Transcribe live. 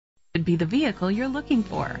Could be the vehicle you're looking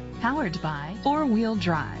for. Powered by four-wheel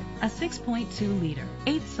drive, a 6.2-liter,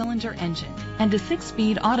 8-cylinder engine, and a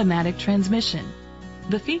 6-speed automatic transmission.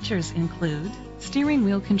 The features include steering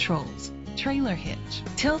wheel controls, trailer hitch,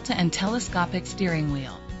 tilt and telescopic steering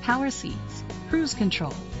wheel, power seats, cruise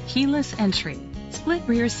control, keyless entry, split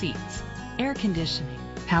rear seats, air conditioning,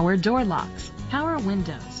 power door locks, power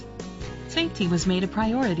windows. Safety was made a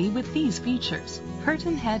priority with these features: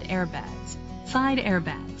 curtain head airbags, side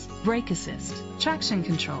airbags, brake assist, traction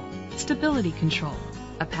control, stability control,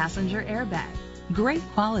 a passenger airbag. Great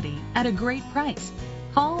quality at a great price.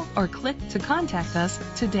 Call or click to contact us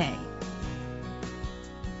today.